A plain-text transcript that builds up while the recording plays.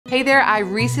Hey there, I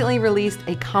recently released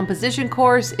a composition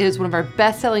course. It is one of our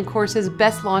best-selling courses,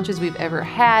 best launches we've ever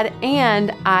had,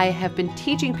 and I have been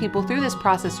teaching people through this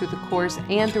process through the course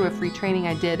and through a free training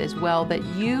I did as well that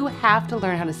you have to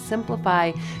learn how to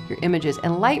simplify your images.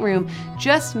 And Lightroom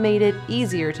just made it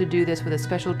easier to do this with a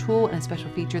special tool and a special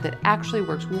feature that actually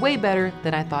works way better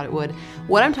than I thought it would.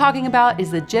 What I'm talking about is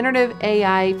the generative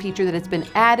AI feature that has been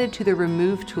added to the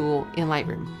remove tool in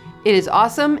Lightroom. It is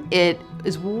awesome. It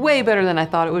is way better than I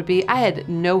thought it would be. I had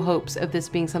no hopes of this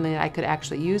being something that I could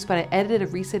actually use, but I edited a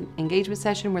recent engagement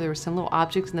session where there were some little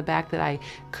objects in the back that I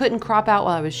couldn't crop out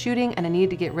while I was shooting and I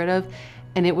needed to get rid of,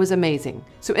 and it was amazing.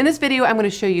 So in this video, I'm going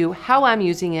to show you how I'm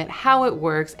using it, how it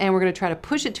works, and we're going to try to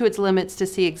push it to its limits to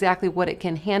see exactly what it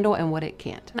can handle and what it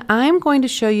can't. I'm going to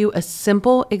show you a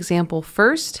simple example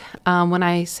first. When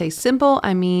I say simple,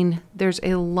 I mean there's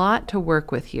a lot to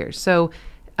work with here. So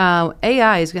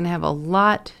AI is going to have a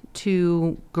lot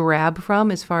to grab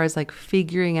from as far as like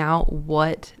figuring out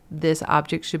what this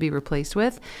object should be replaced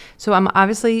with. So I'm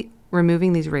obviously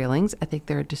removing these railings. I think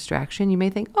they're a distraction. You may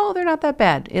think, oh, they're not that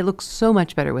bad. It looks so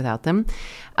much better without them.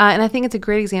 And I think it's a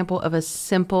great example of a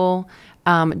simple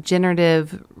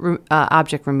generative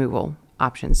object removal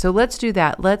option. So let's do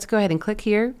that. Let's go ahead and click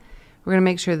here. We're going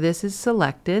to make sure this is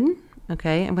selected.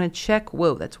 Okay, I'm going to check.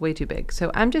 Whoa, that's way too big.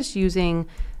 So I'm just using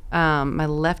my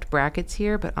left brackets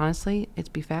here, but honestly,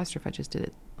 it'd be faster if I just did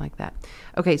it like that.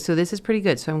 Okay, so this is pretty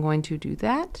good. So I'm going to do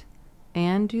that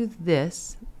and do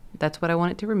this. That's what I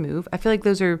want it to remove. I feel like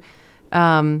those are,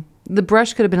 the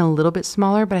brush could have been a little bit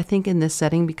smaller, but I think in this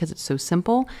setting, because it's so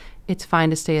simple, it's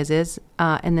fine to stay as is.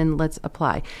 And then let's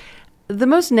apply. The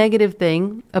most negative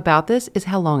thing about this is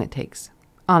how long it takes,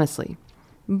 honestly.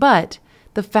 But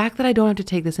the fact that I don't have to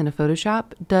take this into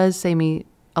Photoshop does save me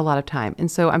a lot of time.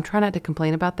 And so I'm trying not to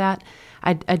complain about that.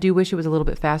 I do wish it was a little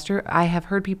bit faster. I have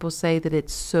heard people say that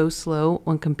it's so slow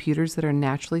on computers that are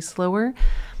naturally slower.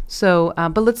 So,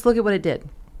 but let's look at what it did.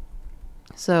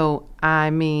 So, I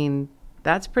mean,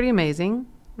 that's pretty amazing,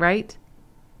 right?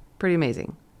 Pretty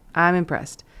amazing. I'm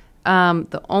impressed.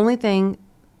 The only thing,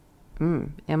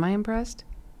 am I impressed?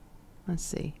 Let's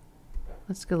see.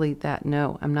 Let's delete that.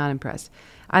 No, I'm not impressed.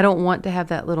 I don't want to have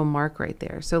that little mark right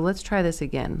there. So let's try this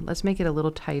again. Let's make it a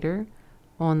little tighter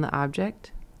on the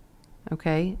object.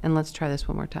 Okay, and let's try this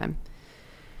one more time.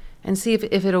 And see if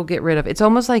it'll get rid of it. It's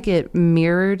almost like it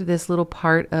mirrored this little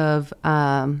part of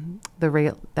the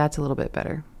rail. That's a little bit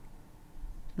better.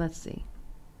 Let's see.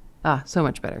 Ah, so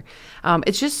much better.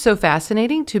 It's just so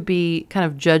fascinating to be kind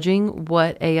of judging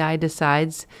what AI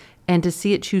decides and to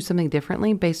see it choose something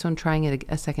differently based on trying it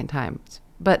a second time.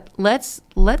 But let's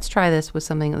try this with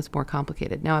something that's more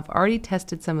complicated. Now, I've already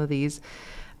tested some of these.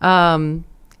 And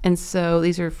so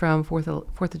these are from 4th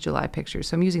of July pictures.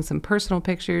 So I'm using some personal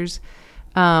pictures.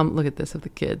 Look at this of the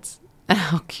kids.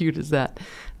 How cute is that?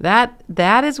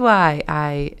 That is why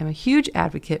I am a huge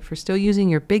advocate for still using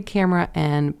your big camera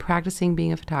and practicing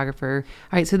being a photographer.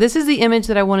 All right, so this is the image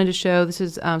that I wanted to show. This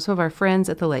is some of our friends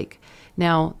at the lake.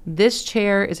 Now, this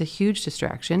chair is a huge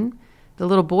distraction. The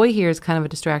little boy here is kind of a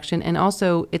distraction, and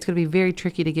also it's going to be very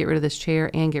tricky to get rid of this chair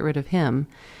and get rid of him.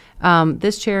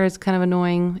 This chair is kind of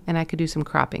annoying, and I could do some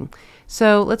cropping.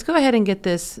 So let's go ahead and get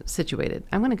this situated.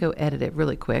 I'm going to go edit it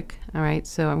really quick. All right,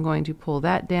 so I'm going to pull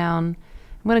that down.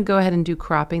 I'm going to go ahead and do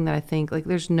cropping that I think, like,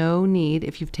 there's no need.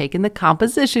 If you've taken the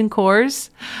composition course,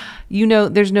 you know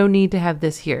there's no need to have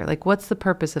this here. Like, what's the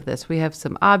purpose of this? We have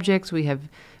some objects. We have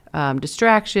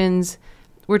distractions.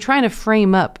 We're trying to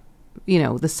frame up, you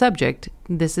know, the subject.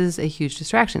 This is a huge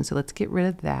distraction. So let's get rid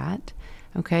of that.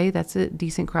 Okay, that's a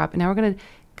decent crop. And now we're going to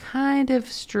kind of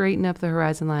straighten up the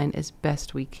horizon line as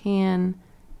best we can.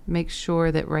 Make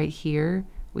sure that right here,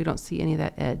 we don't see any of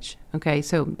that edge. Okay,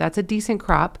 so that's a decent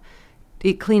crop.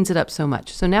 It cleans it up so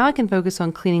much. So now I can focus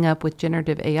on cleaning up with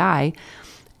generative AI.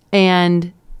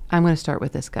 And I'm going to start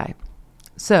with this guy.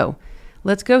 So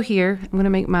let's go here. I'm going to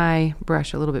make my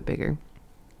brush a little bit bigger.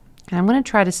 And I'm going to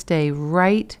try to stay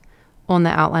right on the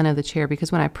outline of the chair,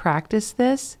 because when I practiced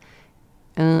this,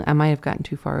 I might have gotten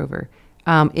too far over.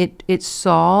 It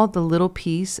saw the little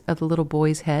piece of the little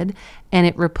boy's head, and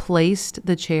it replaced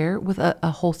the chair with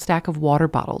a whole stack of water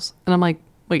bottles. And I'm like,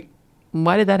 wait,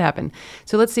 why did that happen?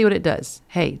 So let's see what it does.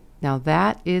 Hey, now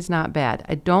that is not bad.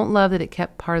 I don't love that it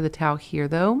kept part of the towel here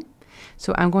though.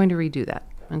 So I'm going to redo that.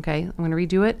 Okay, I'm going to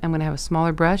redo it. I'm going to have a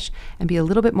smaller brush and be a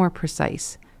little bit more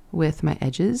precise with my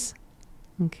edges.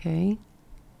 Okay,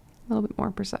 a little bit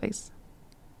more precise.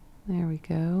 There we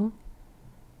go.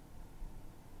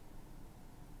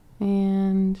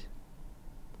 And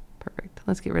perfect.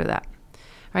 Let's get rid of that.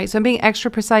 All right, so I'm being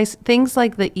extra precise. Things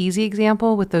like the easy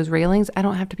example with those railings, I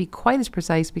don't have to be quite as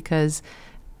precise because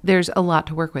there's a lot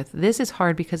to work with. This is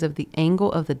hard because of the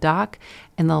angle of the dock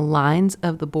and the lines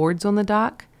of the boards on the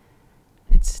dock.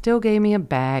 It still gave me a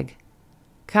bag.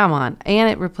 Come on. And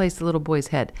it replaced the little boy's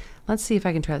head. Let's see if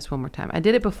I can try this one more time. I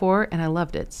did it before and I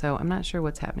loved it, so I'm not sure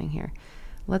what's happening here.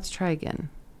 Let's try again.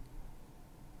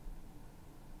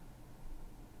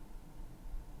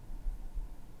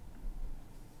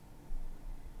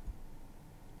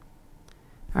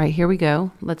 All right, here we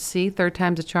go. Let's see. Third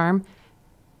time's a charm.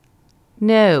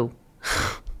 No.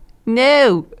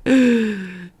 No.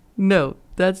 No,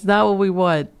 that's not what we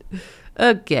want.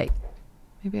 Okay.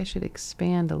 Maybe I should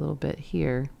expand a little bit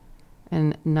here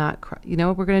and not, you know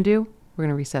what we're going to do? We're going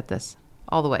to reset this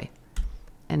all the way.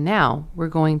 And now we're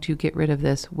going to get rid of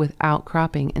this without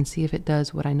cropping and see if it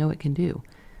does what I know it can do,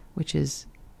 which is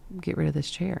get rid of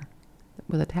this chair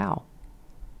with a towel.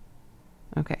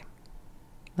 Okay.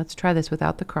 Let's try this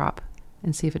without the crop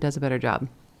and see if it does a better job.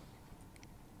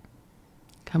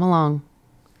 Come along.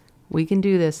 We can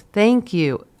do this. Thank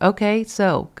you. Okay,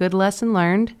 so good lesson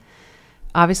learned.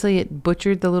 Obviously, it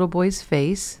butchered the little boy's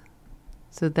face,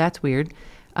 so that's weird.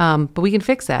 But we can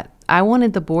fix that. I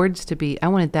wanted the boards to be, I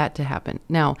wanted that to happen.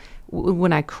 Now,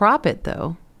 when I crop it,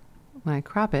 though,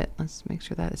 let's make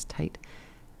sure that is tight.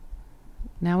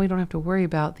 Now we don't have to worry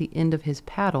about the end of his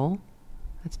paddle.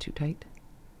 That's too tight.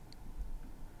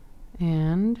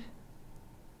 And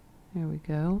there we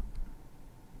go.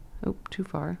 Oh, too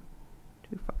far.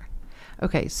 Too far.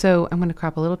 Okay, so I'm going to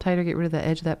crop a little tighter, get rid of the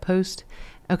edge of that post.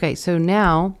 Okay, so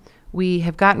now we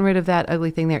have gotten rid of that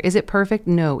ugly thing there. Is it perfect?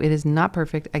 No, it is not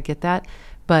perfect. I get that.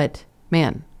 But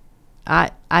man, I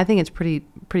think it's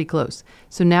pretty close.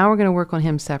 So now we're going to work on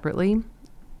him separately.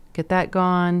 Get that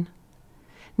gone.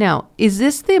 Now, is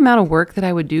this the amount of work that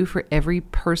I would do for every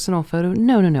personal photo?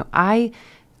 No, no, no. I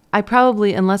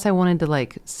probably, unless I wanted to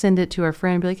like send it to our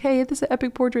friend and be like, hey, this is an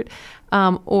epic portrait,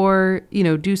 or, you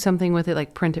know, do something with it,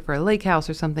 like print it for a lake house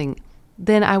or something,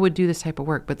 then I would do this type of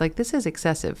work. But like, this is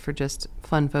excessive for just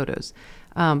fun photos.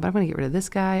 But I'm going to get rid of this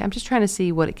guy. I'm just trying to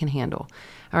see what it can handle.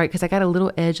 All right, because I got a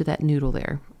little edge of that noodle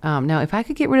there. Now, if I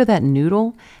could get rid of that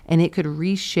noodle and it could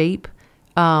reshape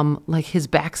like his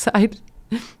backside,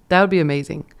 that would be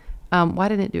amazing. Why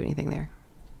didn't it do anything there?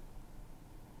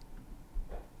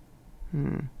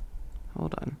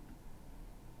 Hold on.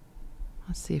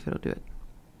 Let's see if it'll do it.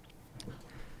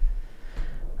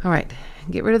 All right,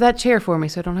 get rid of that chair for me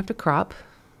so I don't have to crop.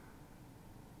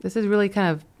 This is really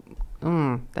kind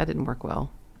of, that didn't work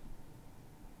well.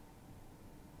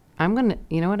 I'm going to,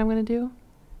 you know what I'm going to do?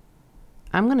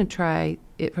 I'm going to try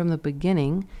it from the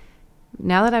beginning.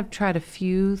 Now that I've tried a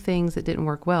few things that didn't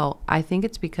work well, I think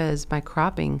it's because my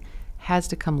cropping has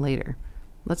to come later.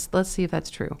 Let's see if that's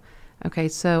true. Okay,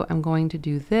 so I'm going to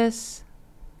do this.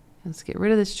 Let's get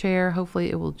rid of this chair.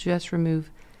 Hopefully it will just remove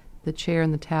the chair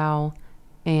and the towel.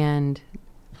 And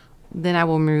then I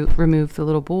will remove the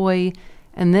little boy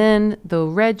and then the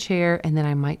red chair. And then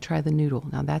I might try the noodle.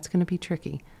 Now that's going to be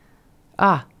tricky.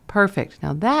 Ah, perfect.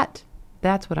 Now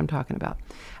that's what I'm talking about.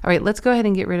 All right, let's go ahead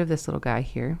and get rid of this little guy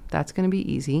here. That's going to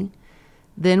be easy.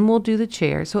 Then we'll do the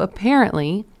chair. So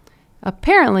apparently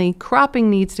cropping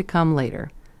needs to come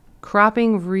later.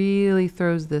 Cropping really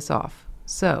throws this off.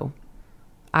 So,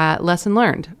 lesson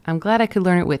learned. I'm glad I could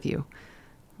learn it with you.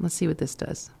 Let's see what this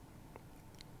does.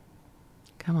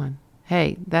 Come on.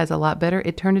 Hey, that's a lot better.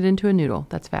 It turned it into a noodle.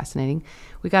 That's fascinating.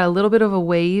 We got a little bit of a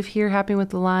wave here happening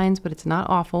with the lines, but it's not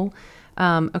awful.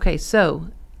 Okay, so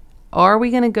are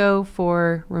we going to go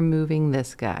for removing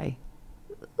this guy?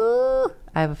 I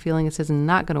have a feeling this is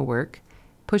not going to work.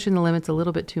 Pushing the limits a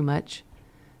little bit too much.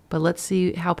 But let's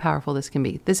see how powerful this can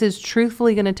be. This is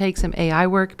truthfully going to take some AI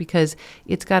work because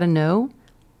it's got to know.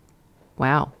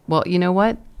 Wow. Well, you know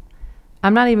what?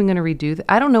 I'm not even going to redo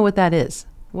that. I don't know what that is.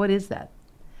 What is that?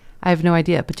 I have no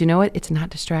idea. But you know what? It's not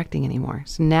distracting anymore.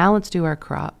 So now let's do our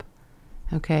crop.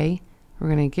 Okay. We're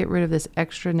going to get rid of this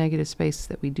extra negative space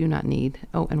that we do not need.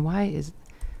 Oh, and why is...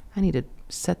 I need to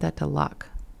set that to lock.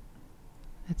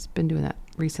 It's been doing that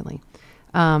recently.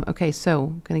 Okay, so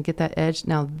I'm going to get that edge.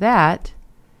 Now that...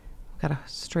 Got to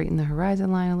straighten the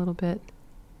horizon line a little bit.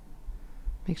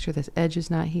 Make sure this edge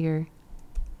is not here.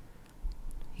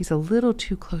 He's a little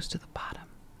too close to the bottom.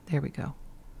 There we go.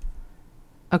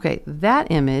 Okay, that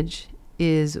image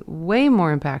is way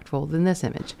more impactful than this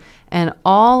image. And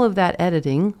all of that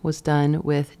editing was done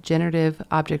with generative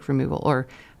object removal, or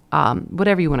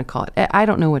whatever you want to call it. I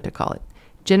don't know what to call it.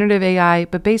 Generative AI,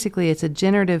 but basically it's a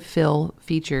generative fill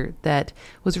feature that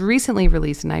was recently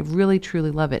released and I really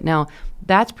truly love it. Now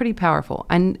that's pretty powerful.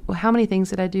 And how many things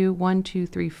did I do? 1, 2,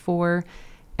 3, 4.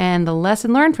 And the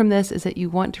lesson learned from this is that you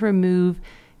want to remove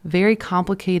very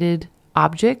complicated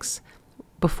objects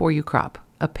before you crop.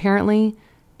 apparently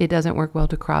it doesn't work well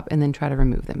to crop and then try to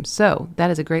remove them. So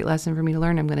that is a great lesson for me to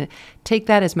learn. I'm going to take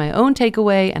that as my own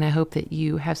takeaway, and I hope that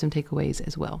you have some takeaways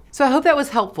as well. So I hope that was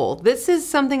helpful. This is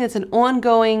something that's an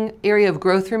ongoing area of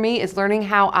growth for me, is learning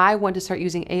how I want to start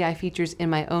using AI features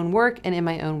in my own work and in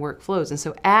my own workflows. And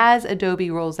so as Adobe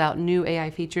rolls out new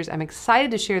AI features, I'm excited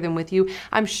to share them with you.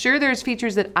 I'm sure there's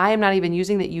features that I am not even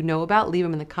using that you know about. Leave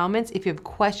them in the comments. If you have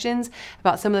questions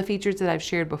about some of the features that I've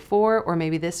shared before, or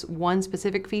maybe this one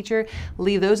specific feature,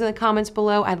 leave those in the comments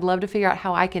below. I'd love to figure out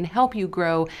how I can help you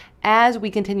grow as we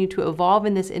continue to evolve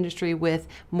in this industry with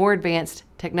more advanced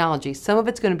technology. Some of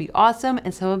it's going to be awesome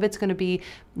and some of it's going to be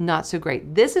not so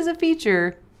great. This is a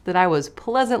feature that I was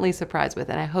pleasantly surprised with,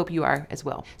 and I hope you are as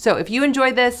well. So if you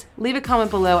enjoyed this, leave a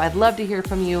comment below. I'd love to hear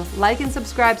from you. Like and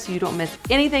subscribe so you don't miss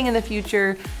anything in the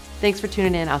future. Thanks for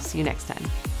tuning in. I'll see you next time.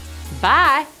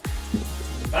 Bye.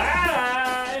 Bye.